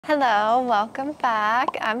Hello, welcome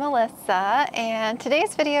back. I'm Melissa, and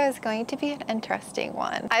today's video is going to be an interesting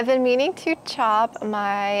one. I've been meaning to chop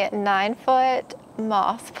my 9-foot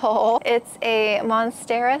moss pole. It's a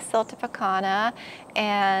Monstera Siltepecana,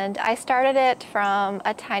 and I started it from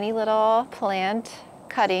a tiny little plant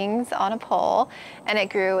cuttings on a pole, and it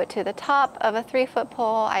grew to the top of a 3-foot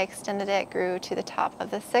pole. I extended it, grew to the top of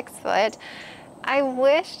the 6-foot. I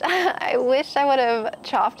wished I would have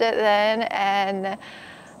chopped it then and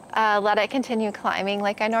let it continue climbing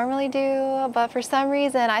like I normally do, but for some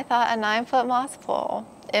reason I thought a 9-foot moss pole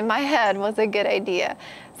in my head was a good idea.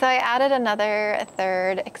 So I added another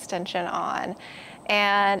third extension on,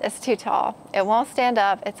 and it's too tall. It won't stand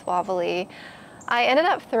up, it's wobbly. I ended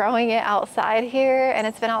up throwing it outside here, and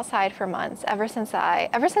it's been outside for months, ever since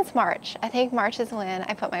March. I think March is when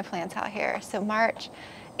I put my plants out here. So March,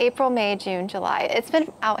 April, May, June, July. It's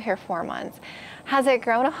been out here 4 months. Has it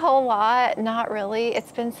grown a whole lot? Not really.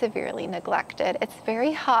 It's been severely neglected. It's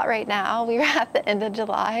very hot right now. We were at the end of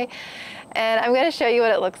July, and I'm going to show you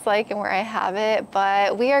what it looks like and where I have it,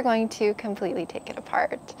 but we are going to completely take it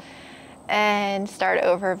apart and start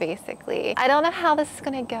over basically. I don't know how this is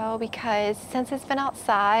gonna go because since it's been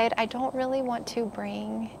outside, I don't really want to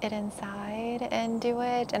bring it inside and do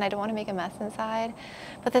it, and I don't want to make a mess inside.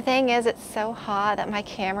 But the thing is, it's so hot that my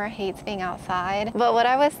camera hates being outside. But what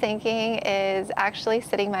I was thinking is actually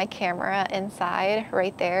sitting my camera inside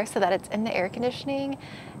right there so that it's in the air conditioning,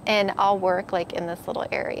 and I'll work like in this little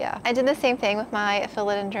area. I did the same thing with my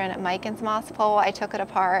philodendron Micans moss pole. I took it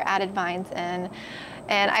apart, added vines in,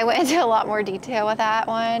 and I went into a lot more detail with that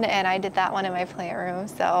one, and I did that one in my plant room.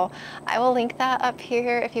 So I will link that up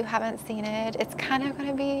here if you haven't seen it. It's kind of going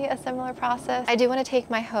to be a similar process. I do want to take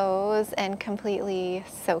my hose and completely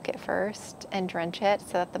soak it first and drench it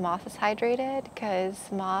so that the moss is hydrated, because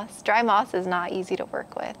dry moss is not easy to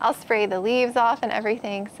work with. I'll spray the leaves off and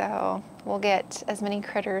everything, so we'll get as many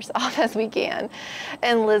critters off as we can.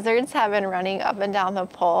 And lizards have been running up and down the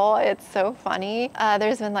pole. It's so funny.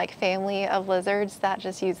 There's been like family of lizards that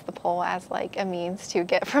just use the pole as like a means to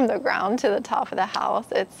get from the ground to the top of the house.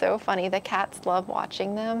 It's so funny. The cats love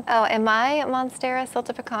watching them. Oh, and my Monstera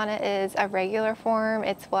Siltepecana is a regular form.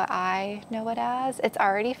 It's what I know it as. It's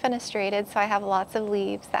already fenestrated, so I have lots of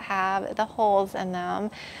leaves that have the holes in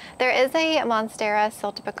them. There is a Monstera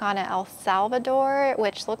Siltepecana El Salvador,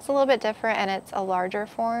 which looks a little bit different, and it's a larger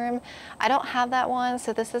form. I don't have that one,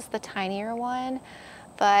 so this is the tinier one.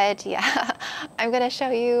 But yeah, I'm gonna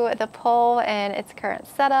show you the pole and its current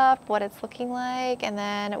setup, what it's looking like, and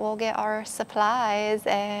then we'll get our supplies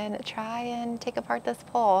and try and take apart this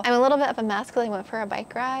pole. I'm a little bit of a mess because I went for a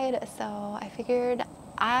bike ride, so I figured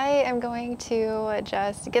I am going to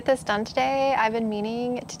just get this done today. I've been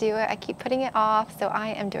meaning to do it. I keep putting it off, so I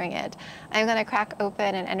am doing it. I'm gonna crack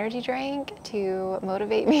open an energy drink to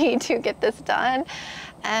motivate me to get this done,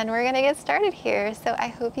 and we're gonna get started here. So I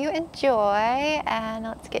hope you enjoy, and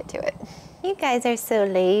let's get to it. You guys are so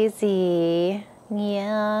lazy.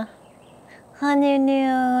 Yeah. Honey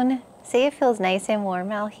noon. See, it feels nice and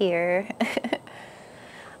warm out here.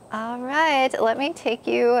 All right, let me take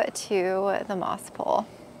you to the moss pole.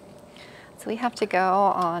 So we have to go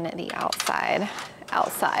on the outside.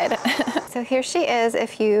 So here she is,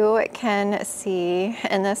 if you can see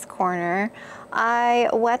in this corner. I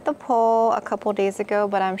wet the pole a couple days ago,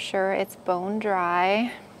 but I'm sure it's bone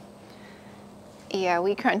dry. Yeah,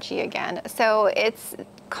 we crunchy again. So it's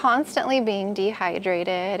constantly being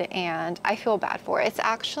dehydrated, and I feel bad for it. It's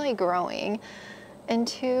actually growing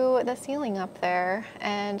into the ceiling up there,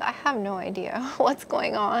 and I have no idea what's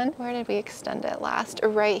going on. Where did we extend it last?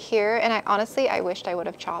 Right here. And I wished I would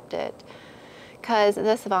have chopped it, because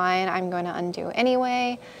this vine I'm going to undo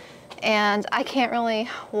anyway, and I can't really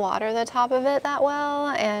water the top of it that well,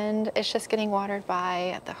 and it's just getting watered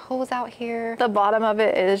by the hose out here. The bottom of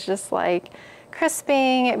it is just like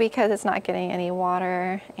crisping because it's not getting any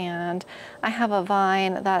water, and I have a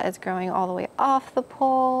vine that is growing all the way off the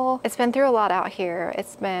pole. It's been through a lot out here.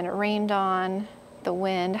 It's been rained on, the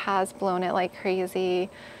wind has blown it like crazy.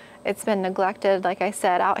 It's been neglected, like I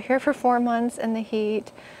said, out here for 4 months in the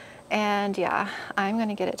heat, and yeah, I'm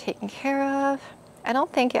gonna get it taken care of. I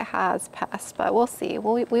don't think it has pests, but we'll see.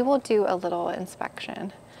 We will do a little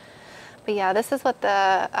inspection. But yeah, this is what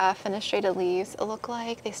the fenestrated leaves look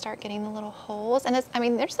like. They start getting the little holes, and I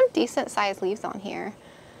mean, there's some decent sized leaves on here.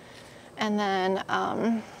 And then,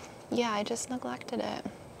 yeah, I just neglected it.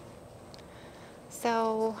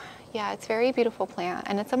 So yeah, it's a very beautiful plant,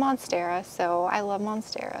 and it's a Monstera, so I love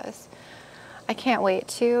Monsteras. I can't wait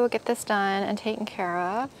to get this done and taken care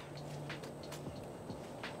of.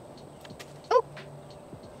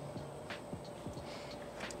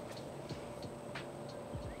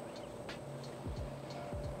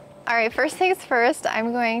 All right, first things first, I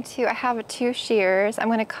have 2 shears. I'm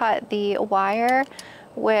going to cut the wire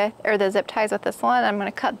with, or the zip ties with this one. I'm going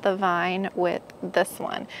to cut the vine with this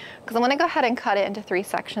one because I'm going to go ahead and cut it into 3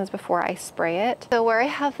 sections before I spray it. So where I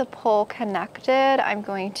have the pole connected, I'm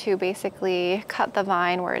going to basically cut the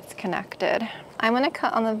vine where it's connected. I'm going to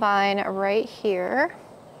cut on the vine right here.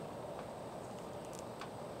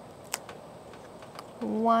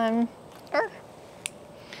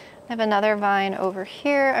 I have another vine over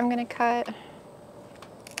here I'm going to cut.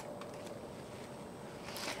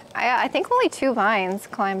 I think only 2 vines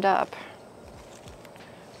climbed up,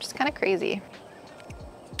 which is kind of crazy.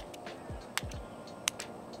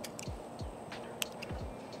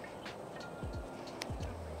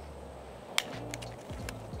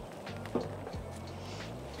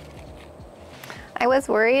 I was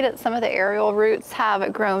worried that some of the aerial roots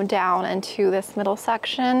have grown down into this middle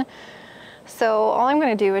section. So all I'm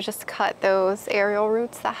going to do is just cut those aerial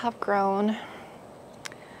roots that have grown.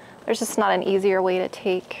 There's just not an easier way to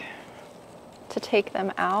take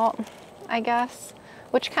them out, I guess,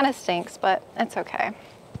 which kind of stinks, but it's okay.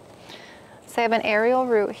 So I have an aerial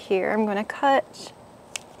root here I'm going to cut,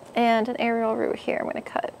 and an aerial root here I'm going to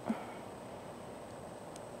cut.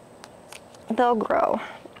 They'll grow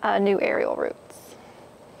new aerial roots.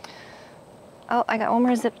 Oh, I got one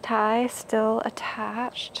more zip tie still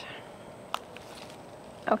attached.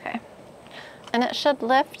 Okay, and it should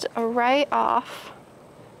lift right off.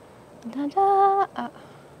 Ta-da!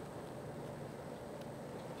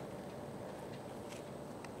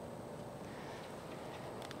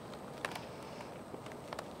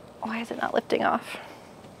 Why is it not lifting off?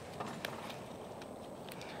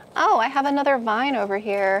 Oh, I have another vine over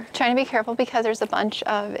here. Trying to be careful because there's a bunch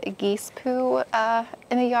of geese poo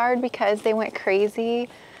in the yard because they went crazy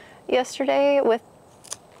yesterday with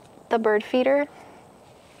the bird feeder.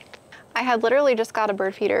 I had literally just got a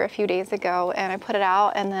bird feeder a few days ago and I put it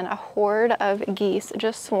out and then a horde of geese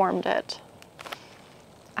just swarmed it.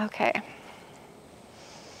 Okay.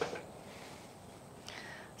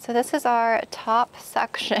 So this is our top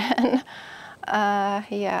section.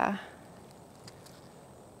 Yeah.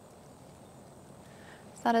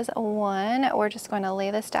 So that is one. We're just going to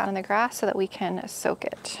lay this down in the grass so that we can soak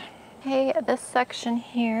it. Okay, this section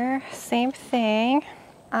here, same thing.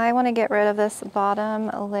 I want to get rid of this bottom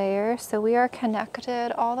layer. So we are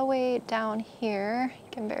connected all the way down here. You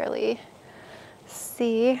can barely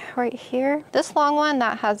see right here. This long one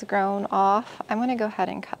that has grown off, I'm going to go ahead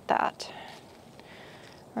and cut that.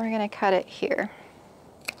 We're going to cut it here.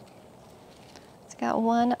 It's got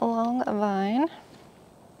one long vine.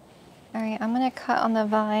 All right, I'm going to cut on the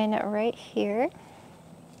vine right here.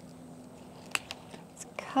 Let's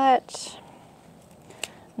cut.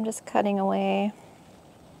 I'm just cutting away,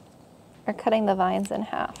 or cutting the vines in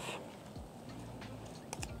half.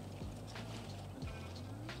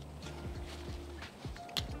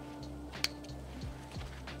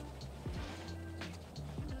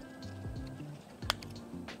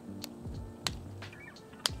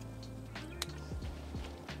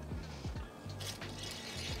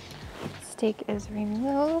 Stake is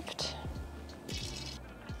removed.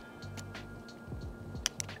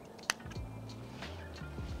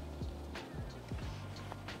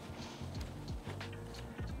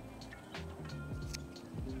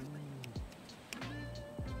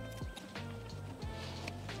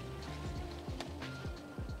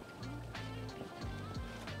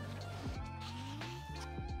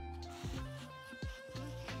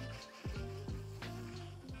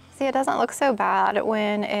 See, it doesn't look so bad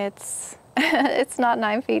when it's it's not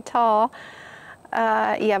 9 feet tall.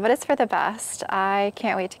 Yeah, but it's for the best. I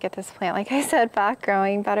can't wait to get this plant, like I said, back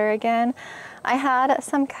growing better again. I had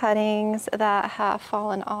some cuttings that have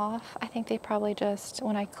fallen off. I think they probably just,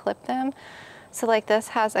 when I clip them. So like this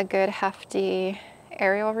has a good hefty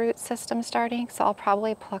aerial root system starting, so I'll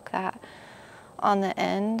probably pluck that on the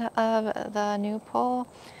end of the new pole.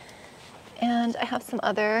 And I have some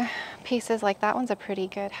other pieces, like that one's a pretty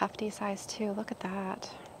good hefty size too. Look at that.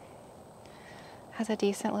 Has a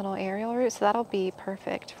decent little aerial root, so that'll be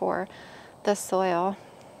perfect for the soil.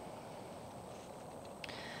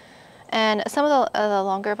 And some of the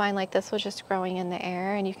longer vine like this was just growing in the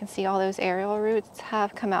air, and you can see all those aerial roots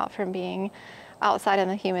have come out from being outside in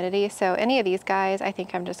the humidity. So any of these guys, I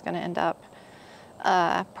think I'm just going to end up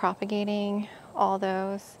propagating all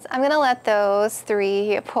those. So I'm going to let those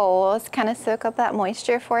 3 poles kind of soak up that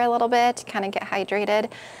moisture for a little bit, kind of get hydrated.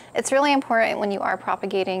 It's really important when you are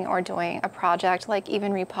propagating or doing a project like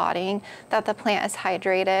even repotting that the plant is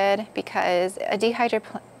hydrated, because a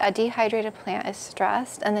dehydrated plant is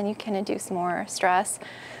stressed, and then you can induce more stress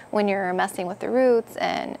when you're messing with the roots,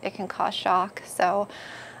 and it can cause shock. So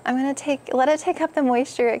I'm gonna let it take up the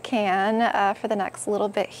moisture it can for the next little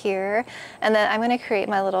bit here. And then I'm gonna create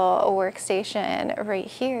my little workstation right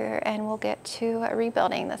here, and we'll get to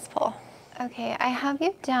rebuilding this pole. Okay, I have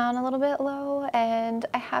you down a little bit low, and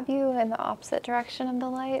I have you in the opposite direction of the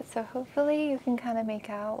light, so hopefully you can kind of make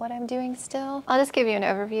out what I'm doing still. I'll just give you an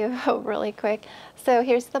overview really quick. So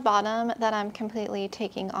here's the bottom that I'm completely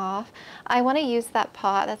taking off. I want to use that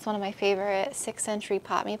pot. That's one of my favorite 6-inch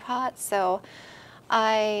Repot Me pots. So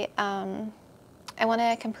I want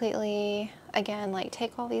to completely, again, like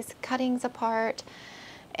take all these cuttings apart,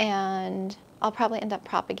 and I'll probably end up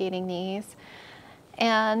propagating these.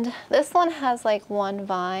 And this one has like one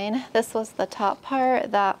vine. This was the top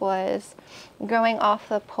part that was growing off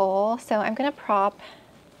the pole. So I'm gonna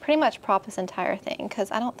pretty much prop this entire thing, because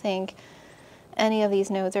I don't think any of these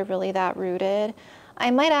nodes are really that rooted. I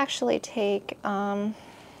might actually take, well,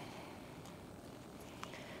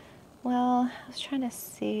 I was trying to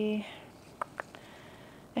see.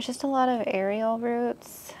 There's just a lot of aerial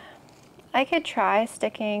roots. I could try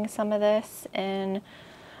sticking some of this into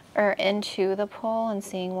the pole and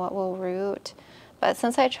seeing what will root. But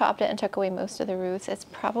since I chopped it and took away most of the roots, it's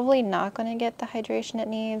probably not going to get the hydration it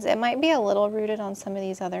needs. It might be a little rooted on some of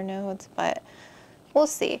these other nodes, but we'll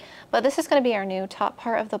see. But this is going to be our new top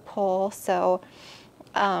part of the pole, so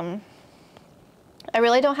I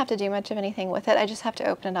really don't have to do much of anything with it. I just have to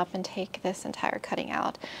open it up and take this entire cutting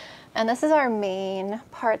out. And this is our main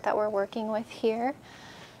part that we're working with here.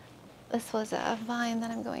 This was a vine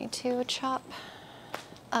that I'm going to chop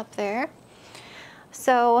up there.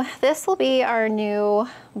 So this will be our new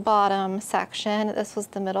bottom section. This was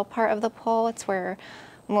the middle part of the pole. It's where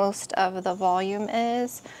most of the volume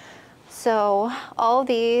is. So all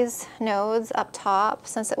these nodes up top,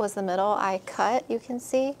 since it was the middle, I cut, you can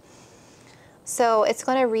see. So it's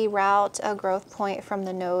going to reroute a growth point from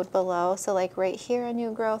the node below. So like right here, a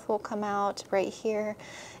new growth will come out right here.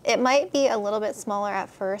 It might be a little bit smaller at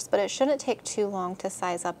first, but it shouldn't take too long to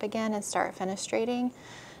size up again and start fenestrating.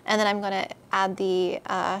 And then I'm going to add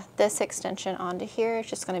this extension onto here. It's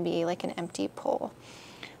just going to be like an empty pole.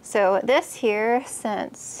 So this here,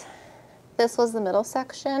 since this was the middle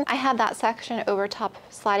section, I had that section over top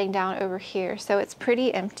sliding down over here. So it's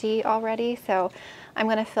pretty empty already. So I'm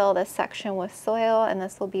going to fill this section with soil, and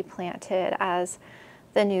this will be planted as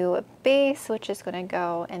the new base, which is going to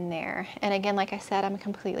go in there. And again, like I said, I'm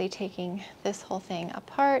completely taking this whole thing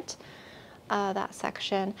apart, that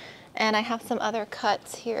section. And I have some other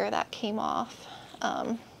cuts here that came off.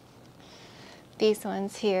 These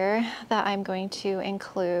ones here that I'm going to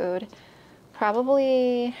include.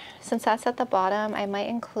 Probably, since that's at the bottom, I might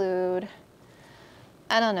include,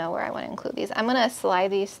 I don't know where I want to include these. I'm going to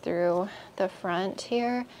slide these through the front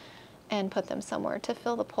here and put them somewhere to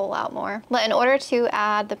fill the pole out more. But in order to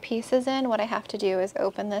add the pieces in, what I have to do is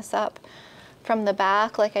open this up from the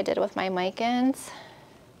back like I did with my micans.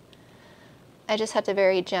 I just have to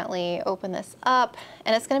very gently open this up,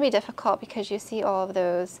 and it's going to be difficult because you see all of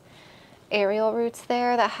those aerial roots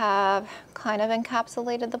there that have kind of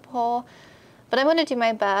encapsulated the pole, but I'm going to do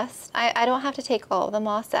my best. I don't have to take all of the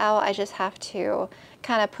moss out. I just have to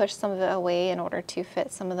kind of push some of it away in order to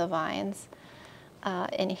fit some of the vines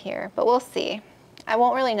in here, but we'll see. I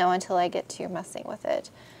won't really know until I get to messing with it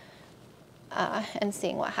and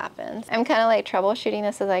seeing what happens. I'm kind of like troubleshooting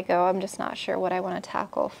this as I go. I'm just not sure what I want to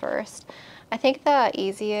tackle first. I think the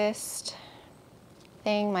easiest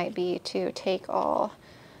thing might be to take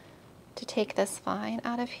this vine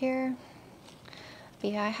out of here. But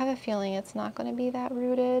yeah, I have a feeling it's not going to be that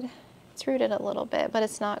rooted. It's rooted a little bit, but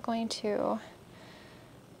it's not going to,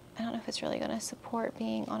 I don't know if it's really going to support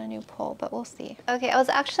being on a new pole, but we'll see. Okay, I was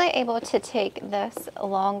actually able to take this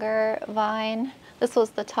longer vine. This was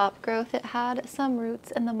the top growth. It had some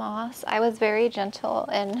roots in the moss. I was very gentle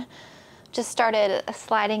and just started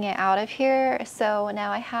sliding it out of here. So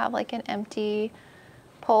now I have like an empty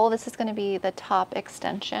pole. This is going to be the top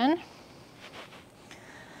extension.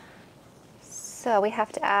 So we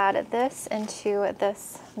have to add this into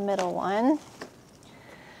this middle one.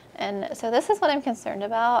 And so this is what I'm concerned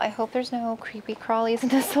about. I hope there's no creepy crawlies in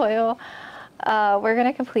the soil. We're going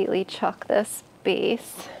to completely chuck this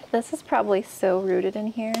base. This is probably so rooted in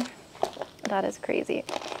here. That is crazy.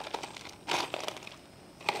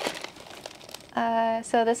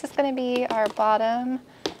 So this is going to be our bottom.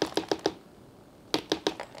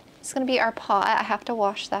 It's going to be our pot. I have to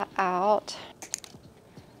wash that out.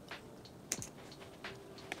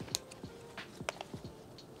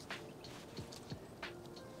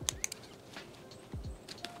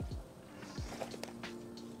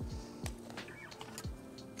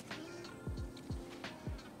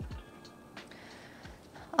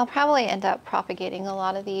 I'll probably end up propagating a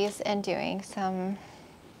lot of these and doing some,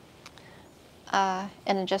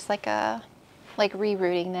 and just like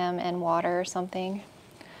rerouting them in water or something.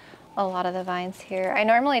 A lot of the vines here. I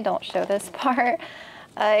normally don't show this part.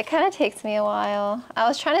 It kind of takes me a while. I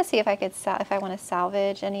was trying to see if I could, if I want to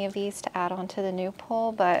salvage any of these to add onto the new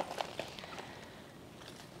pole, but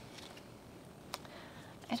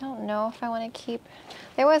I don't know if I want to keep.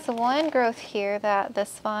 There was one growth here that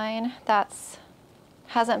this vine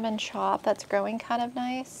hasn't been chopped, that's growing kind of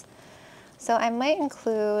nice. So I might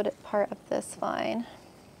include part of this vine.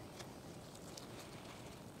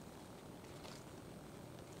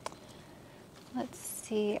 Let's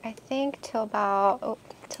see, I think till about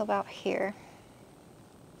here.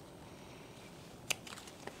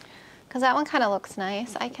 Because that one kind of looks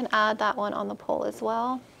nice. I can add that one on the pole as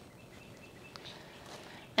well.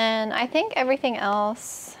 And I think everything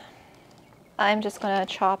else I'm just gonna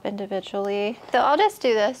chop individually. So I'll just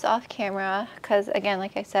do this off camera because, again,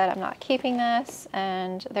 like I said, I'm not keeping this,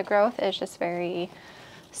 and the growth is just very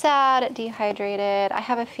sad, dehydrated. I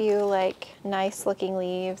have a few like nice looking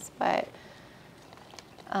leaves, but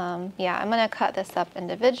yeah, I'm gonna cut this up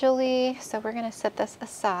individually. So we're gonna set this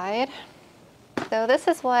aside. So this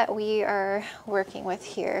is what we are working with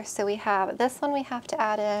here. So we have this one we have to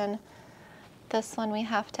add in, this one we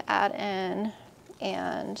have to add in,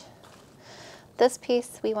 and this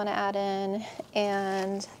piece we want to add in,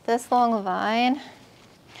 and this long vine.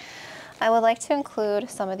 I would like to include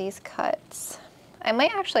some of these cuts. I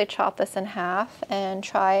might actually chop this in half and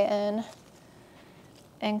try and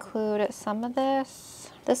include some of this.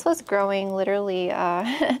 This was growing literally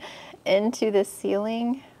into the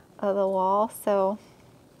ceiling of the wall, so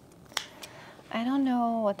I don't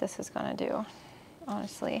know what this is gonna do,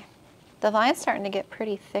 honestly. The vine's starting to get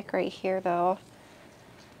pretty thick right here though.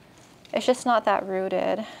 It's just not that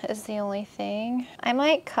rooted is the only thing. I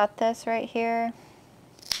might cut this right here.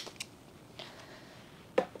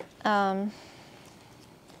 And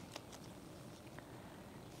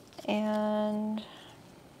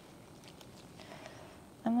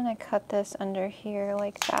I'm gonna cut this under here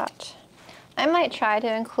like that. I might try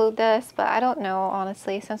to include this, but I don't know,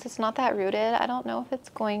 honestly, since it's not that rooted. I don't know if it's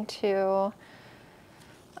going to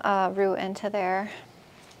root into there.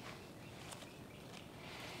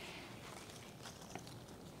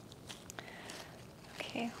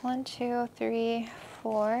 Okay, 1, 2, 3,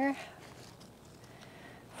 4.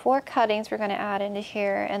 4 cuttings we're going to add into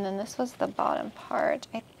here, and then this was the bottom part.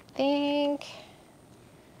 I think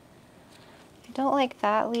I don't like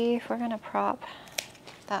that leaf. We're going to prop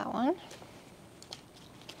that one.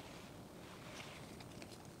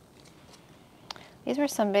 These were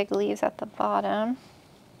some big leaves at the bottom.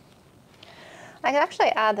 I could actually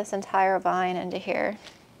add this entire vine into here.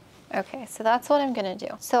 Okay, so that's what I'm going to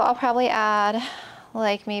do. So I'll probably add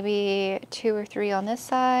like maybe 2 or 3 on this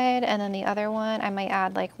side, and then the other one I might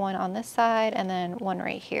add like 1 on this side and then 1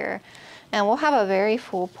 right here, and we'll have a very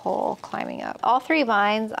full pole climbing up. All 3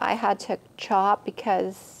 vines I had to chop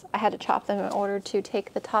because I had to chop them in order to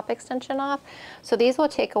take the top extension off, so these will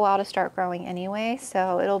take a while to start growing anyway,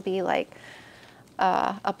 so it'll be like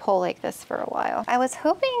a pole like this for a while. I was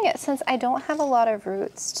hoping, since I don't have a lot of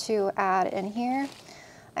roots to add in here,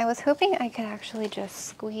 I was hoping I could actually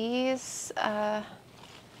just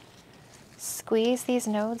squeeze these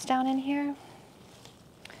nodes down in here.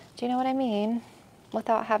 Do you know what I mean?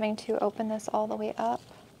 Without having to open this all the way up.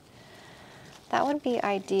 That would be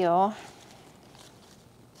ideal.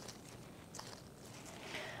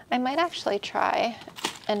 I might actually try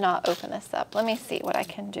and not open this up. Let me see what I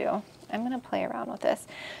can do. I'm gonna play around with this.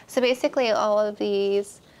 So basically all of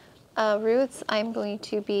these roots I'm going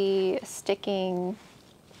to be sticking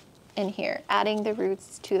in here, adding the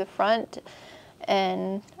roots to the front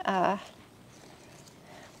and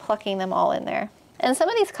plucking them all in there. And some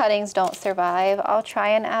of these cuttings don't survive. I'll try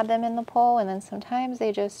and add them in the pole, and then sometimes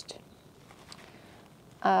they just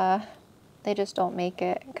don't make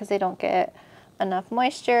it because they don't get enough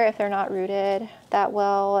moisture. If they're not rooted that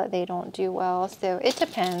well, they don't do well, so it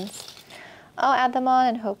depends. I'll add them on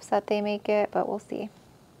in hopes that they make it, but we'll see.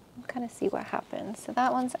 We'll kind of see what happens. So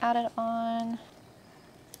that one's added on.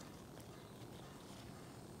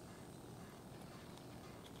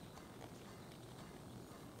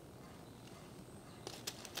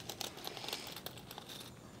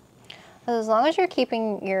 As long as you're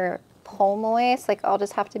keeping your pole moist, like I'll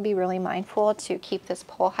just have to be really mindful to keep this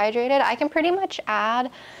pole hydrated. I can pretty much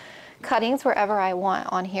add cuttings wherever I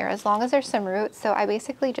want on here, as long as there's some roots. So I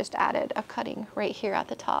basically just added a cutting right here at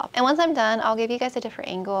the top. And once I'm done, I'll give you guys a different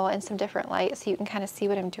angle and some different light so you can kind of see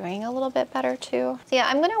what I'm doing a little bit better too. So yeah,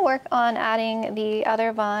 I'm gonna work on adding the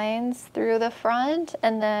other vines through the front,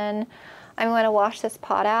 and then I'm going to wash this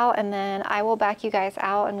pot out, and then I will back you guys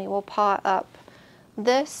out and we will pot up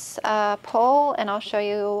this pole, and I'll show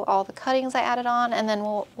you all the cuttings I added on, and then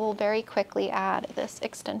we'll very quickly add this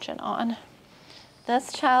extension on.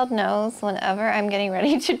 This child knows whenever I'm getting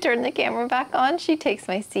ready to turn the camera back on, she takes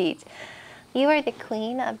my seat. You are the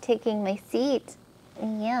queen of taking my seat.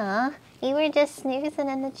 Yeah, you were just snoozing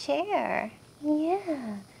in the chair.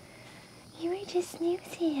 Yeah, you were just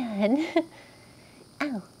snoozing.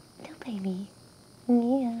 Ow, don't bite me.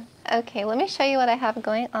 Yeah. Okay, let me show you what I have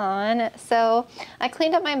going on. So I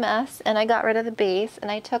cleaned up my mess and I got rid of the base and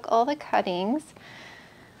I took all the cuttings.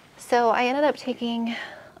 So I ended up taking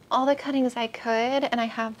all the cuttings I could, and I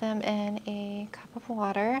have them in a cup of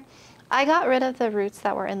water. I got rid of the roots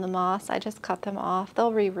that were in the moss. I just cut them off.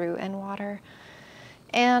 They'll re-root in water.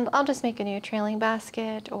 And I'll just make a new trailing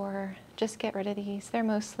basket or just get rid of these. They're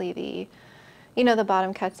mostly the, you know, the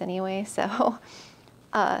bottom cuts anyway. So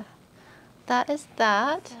that is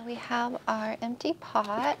that. We have our empty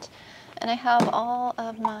pot, and I have all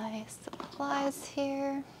of my supplies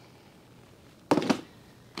here.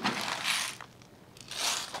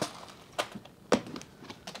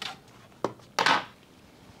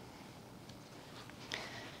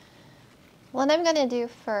 What I'm going to do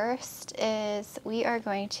first is we are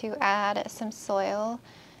going to add some soil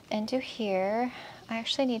into here. I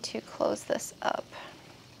actually need to close this up.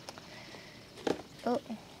 Oh,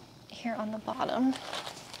 here on the bottom.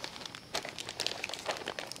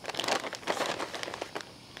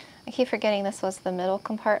 I keep forgetting this was the middle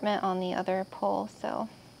compartment on the other pole, so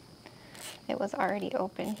it was already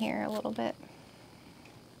open here a little bit.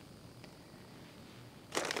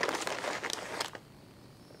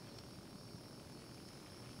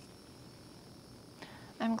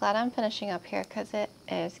 I'm glad I'm finishing up here because it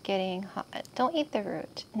is getting hot. Don't eat the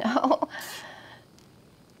root. No.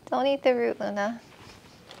 Don't eat the root, Luna.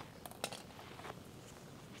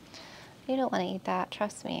 You don't want to eat that,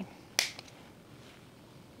 trust me.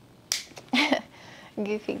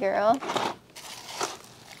 Goofy girl.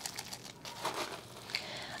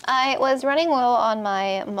 I was running low on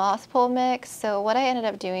my moss pole mix, so what I ended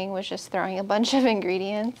up doing was just throwing a bunch of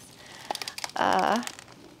ingredients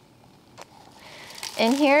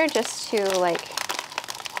in here just to like,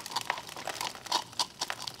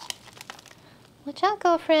 watch out,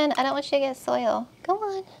 girlfriend, I don't want you to get soil. Go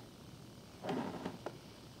on.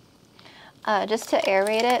 Just to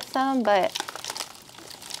aerate it some, but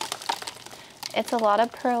it's a lot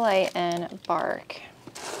of perlite and bark.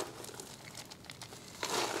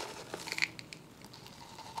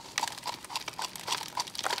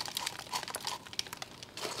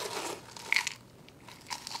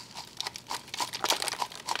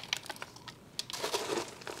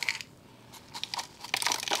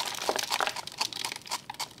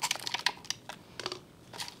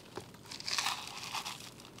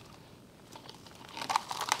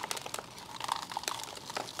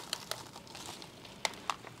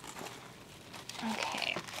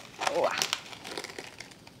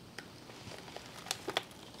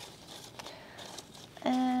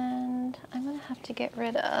 And I'm gonna have to get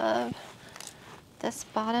rid of this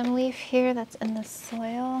bottom leaf here that's in the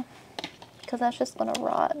soil because that's just gonna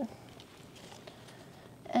rot.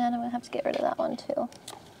 And I'm gonna have to get rid of that one too.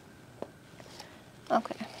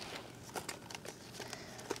 Okay.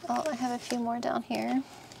 Oh, I have a few more down here.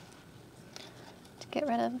 To get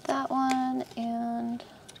rid of that one and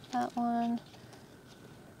that one.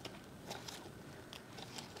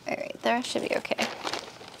 All right, there should be okay.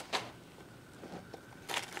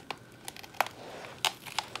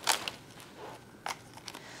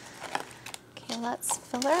 Okay, let's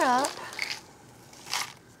fill her up.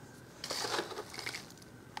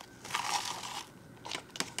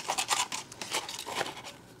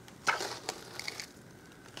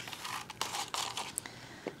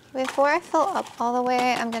 Before I fill up all the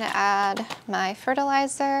way, I'm gonna add my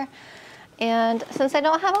fertilizer. And since I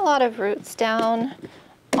don't have a lot of roots down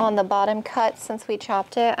on the bottom cut since we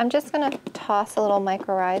chopped it, I'm just gonna toss a little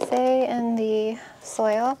mycorrhizae in the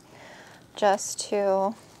soil just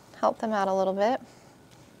to help them out a little bit.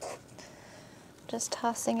 Just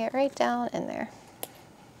tossing it right down in there.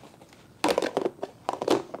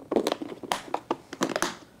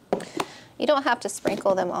 You don't have to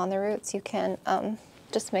sprinkle them on the roots. You can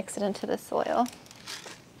just mix it into the soil.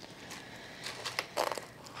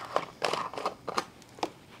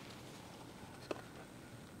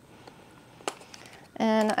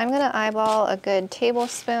 And I'm gonna eyeball a good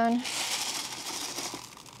tablespoon.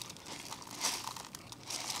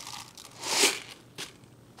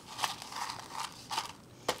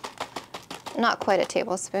 Not quite a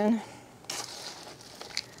tablespoon.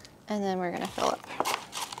 And then we're gonna fill up.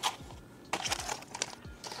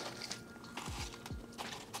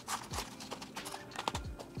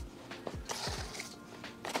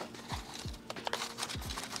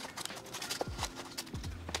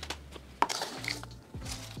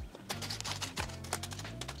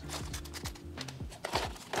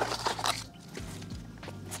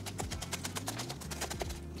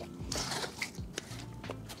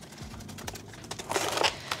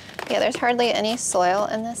 Yeah, there's hardly any soil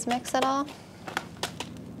in this mix at all.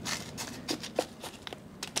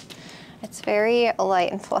 It's very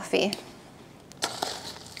light and fluffy.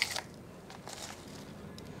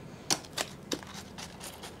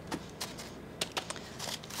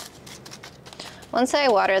 Once I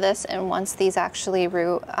water this and once these actually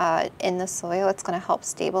root in the soil, it's going to help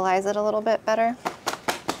stabilize it a little bit better.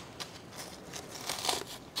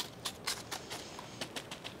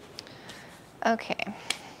 Okay.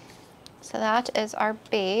 So that is our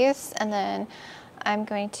base, and then I'm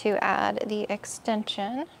going to add the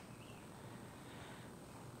extension.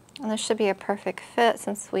 And this should be a perfect fit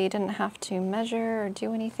since we didn't have to measure or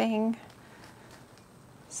do anything.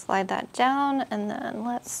 Slide that down, and then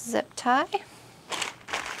let's zip tie.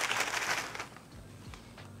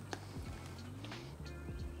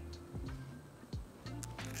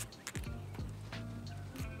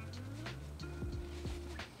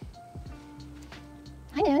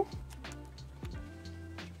 Hi, Noon.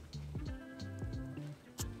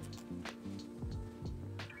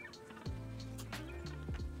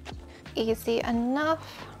 Easy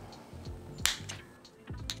enough.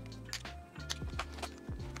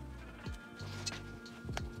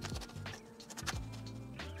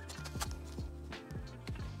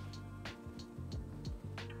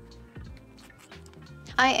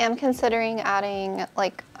 I am considering adding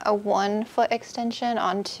like a 1 foot extension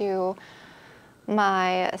onto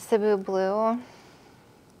my Cebu Blue,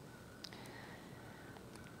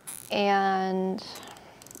 and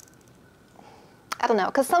I don't know,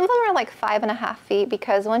 because some of them are like 5.5 feet,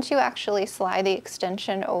 because once you actually slide the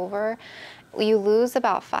extension over, you lose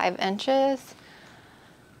about 5 inches.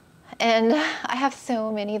 And I have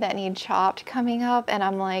so many that need chopped coming up, and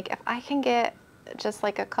I'm like, if I can get just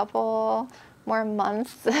like a couple more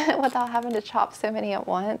months without having to chop so many at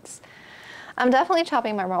once. I'm definitely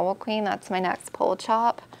chopping my Marble Queen. That's my next pole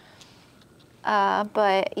chop.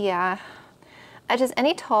 But yeah,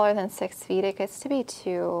 any taller than 6 feet, it gets to be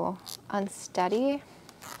too unsteady,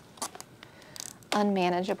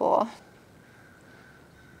 unmanageable.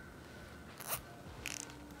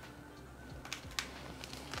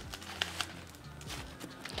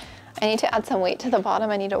 I need to add some weight to the bottom.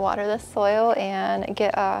 I need to water this soil and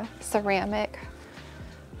get a ceramic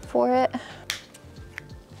for it.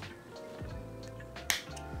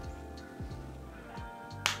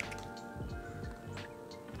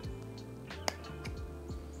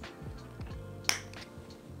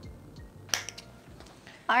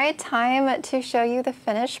 All right, time to show you the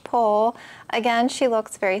finished pole. Again, she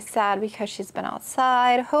looks very sad because she's been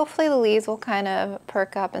outside. Hopefully the leaves will kind of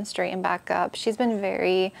perk up and straighten back up. She's been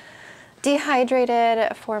very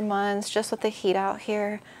dehydrated for months just with the heat out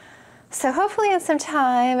here. So hopefully in some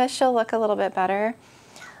time she'll look a little bit better.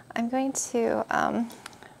 I'm going to,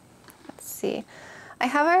 let's see. I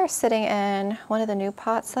have her sitting in one of the new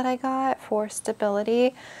pots that I got for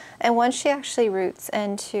stability. And once she actually roots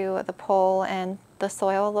into the pole and the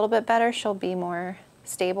soil a little bit better, she'll be more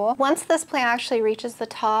stable. Once this plant actually reaches the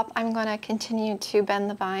top, I'm going to continue to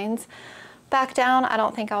bend the vines back down. I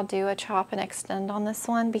don't think I'll do a chop and extend on this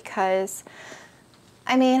one because,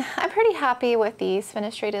 I mean, I'm pretty happy with these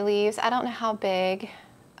fenestrated leaves. I don't know how big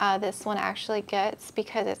this one actually gets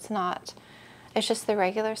because it's just the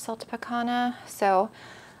regular Siltepecana. So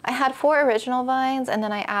I had 4 original vines and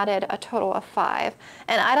then I added a total of 5.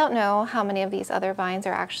 And I don't know how many of these other vines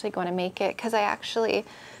are actually going to make it because I actually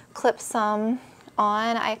clipped some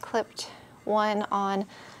on. I clipped one on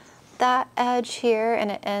that edge here and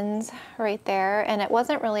it ends right there, and it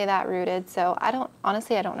wasn't really that rooted, so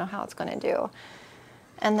honestly I don't know how it's going to do.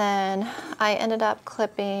 And then I ended up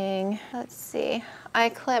clipping, let's see, I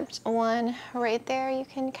clipped one right there, you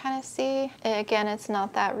can kind of see. Again, it's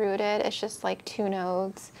not that rooted, it's just like 2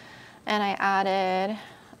 nodes. And I added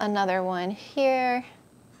another one here.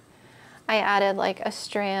 I added like a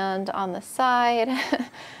strand on the side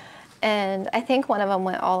and I think one of them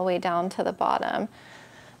went all the way down to the bottom.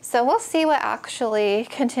 So we'll see what actually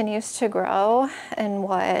continues to grow and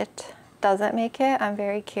what doesn't make it, I'm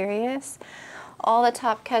very curious. All the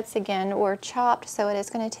top cuts again were chopped, so it is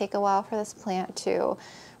going to take a while for this plant to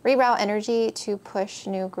reroute energy to push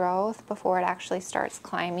new growth before it actually starts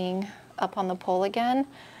climbing up on the pole again.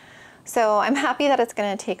 So I'm happy that it's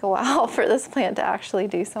going to take a while for this plant to actually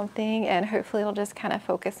do something, and hopefully it'll just kind of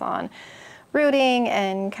focus on rooting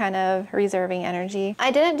and kind of reserving energy. I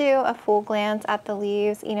didn't do a full glance at the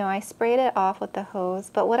leaves. You know, I sprayed it off with the hose,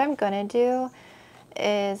 but what I'm going to do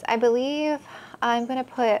is I believe I'm going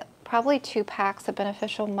to put probably 2 packs of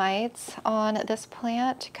beneficial mites on this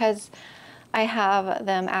plant because I have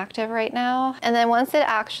them active right now. And then once it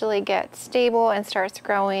actually gets stable and starts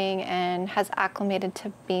growing and has acclimated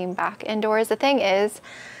to being back indoors, the thing is,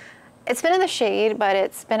 it's been in the shade, but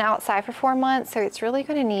it's been outside for 4 months, so it's really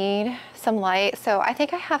going to need some light. So I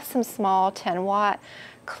think I have some small 10-watt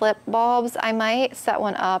clip bulbs. I might set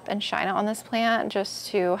one up and shine it on this plant just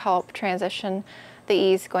to help transition the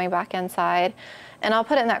ease going back inside. And I'll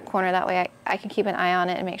put it in that corner, that way I can keep an eye on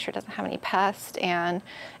it and make sure it doesn't have any pests and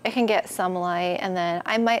it can get some light. And then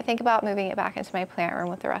I might think about moving it back into my plant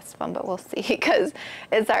room with the rest of them, but we'll see because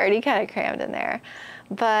it's already kind of crammed in there.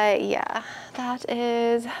 But yeah, that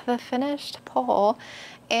is the finished pole.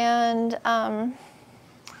 And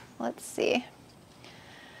let's see.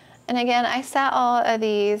 And again, I set all of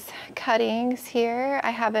these cuttings here.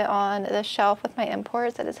 I have it on the shelf with my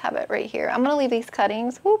imports. I just have it right here. I'm gonna leave these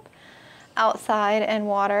cuttings, whoop, outside in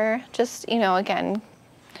water. Just, you know, again,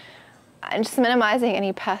 I'm just minimizing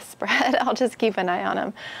any pest spread. I'll just keep an eye on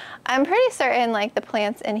them. I'm pretty certain like the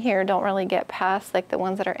plants in here don't really get pests, like the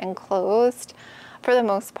ones that are enclosed for the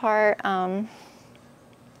most part.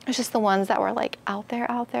 It's just the ones that were like out there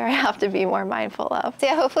I have to be more mindful of. So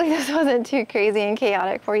yeah, hopefully this wasn't too crazy and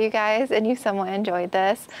chaotic for you guys and you somewhat enjoyed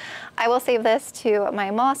this. I will save this to my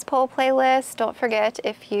moss pole playlist. Don't forget,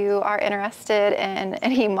 if you are interested in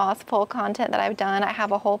any moss pole content that I've done, I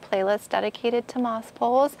have a whole playlist dedicated to moss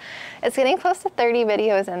poles. It's getting close to 30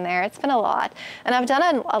 videos in there. It's been a lot. And I've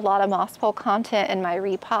done a lot of moss pole content in my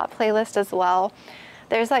repot playlist as well.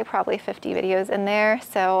 There's like probably 50 videos in there.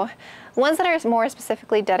 So ones that are more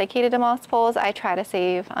specifically dedicated to moss poles, I try to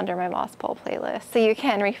save under my moss pole playlist, so you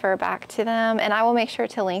can refer back to them. And I will make sure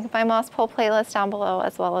to link my moss pole playlist down below,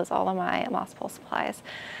 as well as all of my moss pole supplies.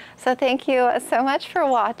 So thank you so much for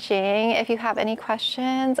watching. If you have any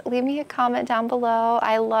questions, leave me a comment down below.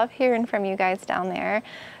 I love hearing from you guys down there.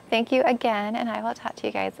 Thank you again, and I will talk to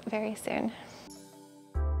you guys very soon.